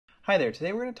Hi there,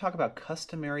 today we're going to talk about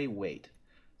customary weight.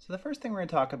 So the first thing we're going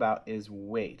to talk about is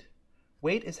weight.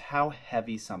 Weight is how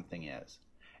heavy something is.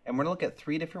 And we're going to look at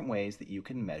three different ways that you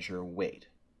can measure weight.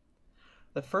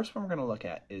 The first one we're going to look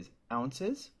at is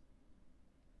ounces.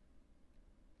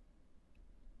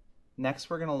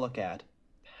 Next we're going to look at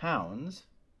pounds.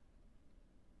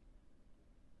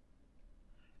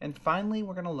 And finally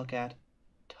we're going to look at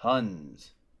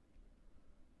tons.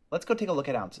 Let's go take a look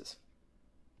at ounces.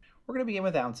 We're going to begin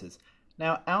with ounces.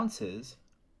 Now, ounces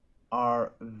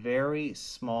are very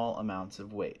small amounts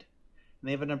of weight. And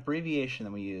they have an abbreviation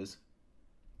that we use.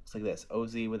 Looks like this,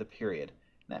 OZ with a period.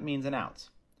 And that means an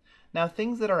ounce. Now,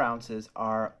 things that are ounces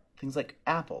are things like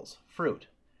apples, fruit.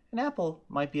 An apple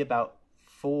might be about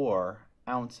 4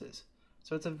 ounces.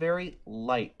 So it's a very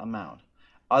light amount.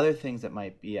 Other things that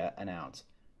might be an ounce.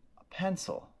 A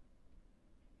pencil.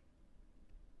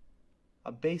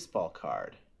 A baseball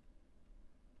card.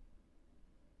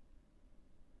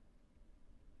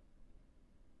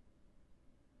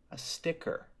 A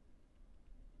sticker.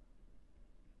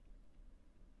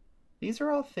 These are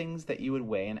all things that you would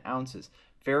weigh in ounces.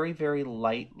 Very, very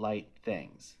light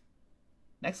things.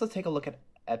 Next, let's take a look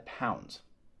at pounds.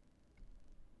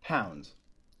 Pounds.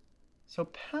 So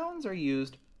pounds are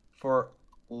used for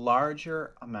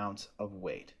larger amounts of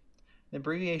weight. The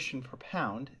abbreviation for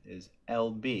pound is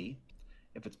LB.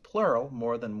 If it's plural,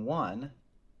 more than one,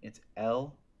 it's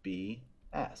LBS.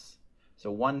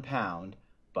 So 1 pound,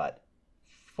 but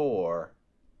 4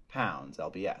 pounds,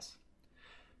 LBS.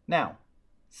 Now,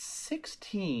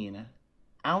 16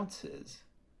 ounces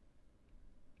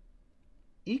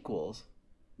equals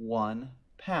 1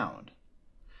 pound.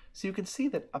 So you can see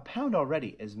that a pound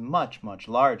already is much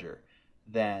larger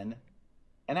than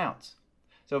an ounce.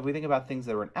 So if we think about things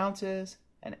that are in ounces,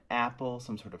 an apple,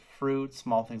 some sort of fruit,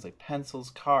 small things like pencils,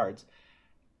 cards,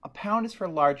 a pound is for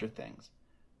larger things.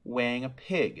 Weighing a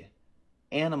pig,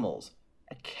 animals,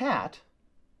 a cat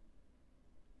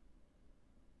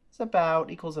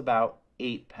equals about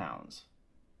 8 pounds.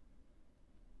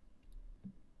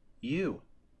 You,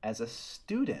 as a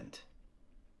student,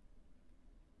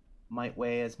 might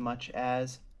weigh as much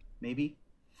as maybe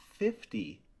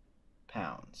 50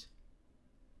 pounds.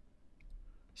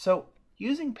 So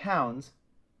using pounds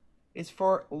is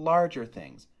for larger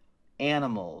things.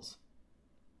 Animals,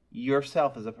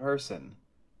 yourself as a person,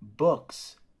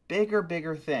 books,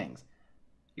 bigger things.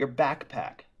 Your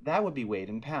backpack, that would be weighed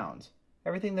in pounds.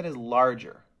 Everything that is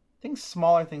larger,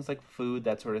 smaller things like food,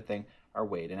 that sort of thing, are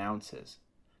weighed in ounces.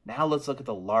 Now let's look at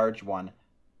the large one,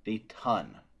 the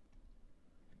ton.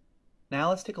 Now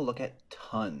let's take a look at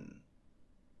ton,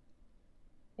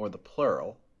 or the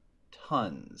plural,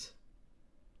 tons.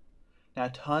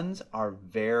 Now tons are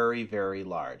very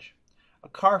large. A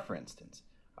car, for instance,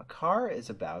 a car is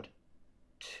about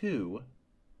 2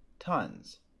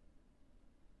 tons.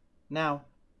 Now,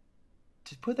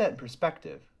 to put that in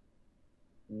perspective,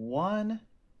 1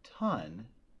 ton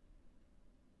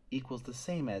equals the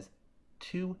same as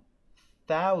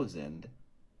 2,000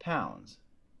 pounds.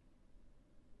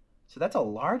 So that's a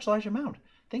large amount.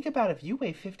 Think about if you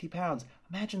weigh 50 pounds,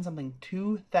 imagine something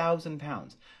 2,000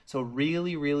 pounds. So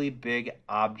really big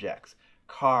objects,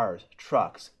 cars,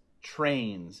 trucks,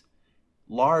 trains,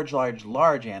 large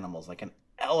animals like an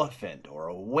elephant or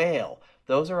a whale.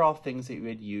 Those are all things that you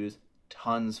would use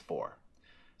tons for.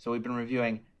 So we've been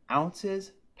reviewing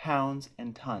ounces, pounds,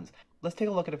 and tons. Let's take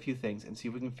a look at a few things and see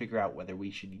if we can figure out whether we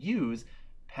should use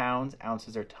pounds,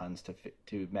 ounces, or tons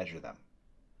to measure them.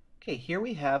 Okay, here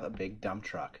we have a big dump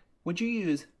truck. Would you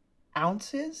use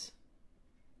ounces,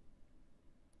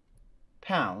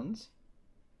 pounds,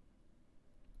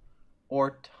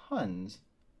 or tons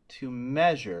to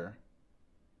measure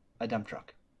a dump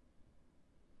truck?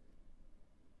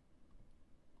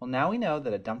 Well, now we know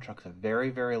that a dump truck is a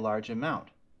very large amount.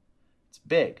 It's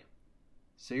big.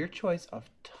 So your choice of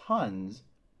tons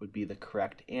would be the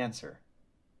correct answer.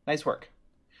 Nice work.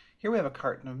 Here we have a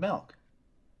carton of milk.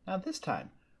 Now this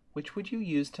time, which would you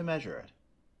use to measure it?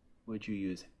 Would you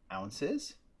use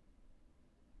ounces,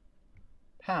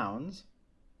 pounds,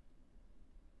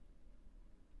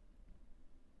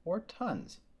 or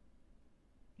tons?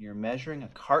 You're measuring a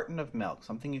carton of milk,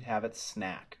 something you'd have at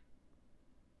snack.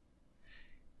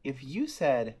 If you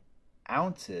said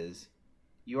ounces,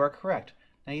 you are correct.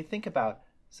 Now you think about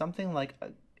something like a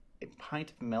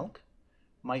pint of milk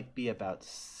might be about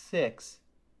 6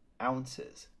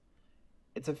 ounces.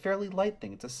 It's a fairly light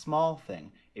thing. It's a small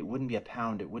thing. It wouldn't be a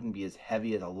pound. It wouldn't be as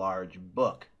heavy as a large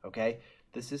book, okay?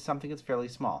 This is something that's fairly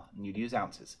small, and you'd use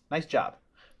ounces. Nice job.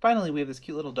 Finally, we have this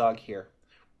cute little dog here.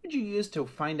 What would you use to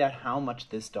find out how much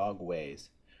this dog weighs?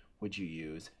 Would you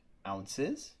use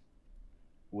ounces,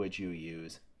 Would you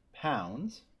use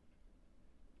pounds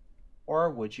or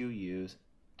would you use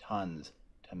tons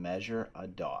to measure a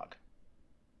dog?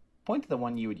 Point to the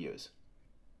one you would use.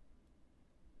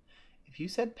 If you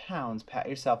said pounds, pat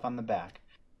yourself on the back.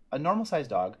 A normal-sized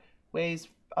dog weighs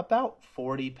about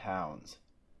 40 pounds.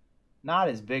 Not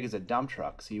as big as a dump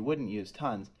truck, so you wouldn't use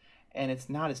tons, and it's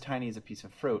not as tiny as a piece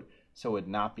of fruit, so it would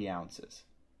not be ounces.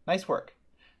 Nice work.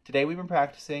 Today we've been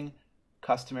practicing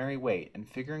customary weight and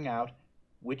figuring out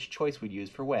which choice we'd use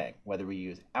for weighing, whether we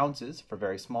use ounces for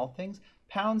very small things,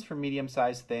 pounds for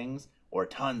medium-sized things, or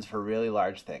tons for really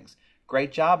large things.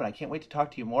 Great job, and I can't wait to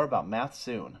talk to you more about math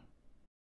soon.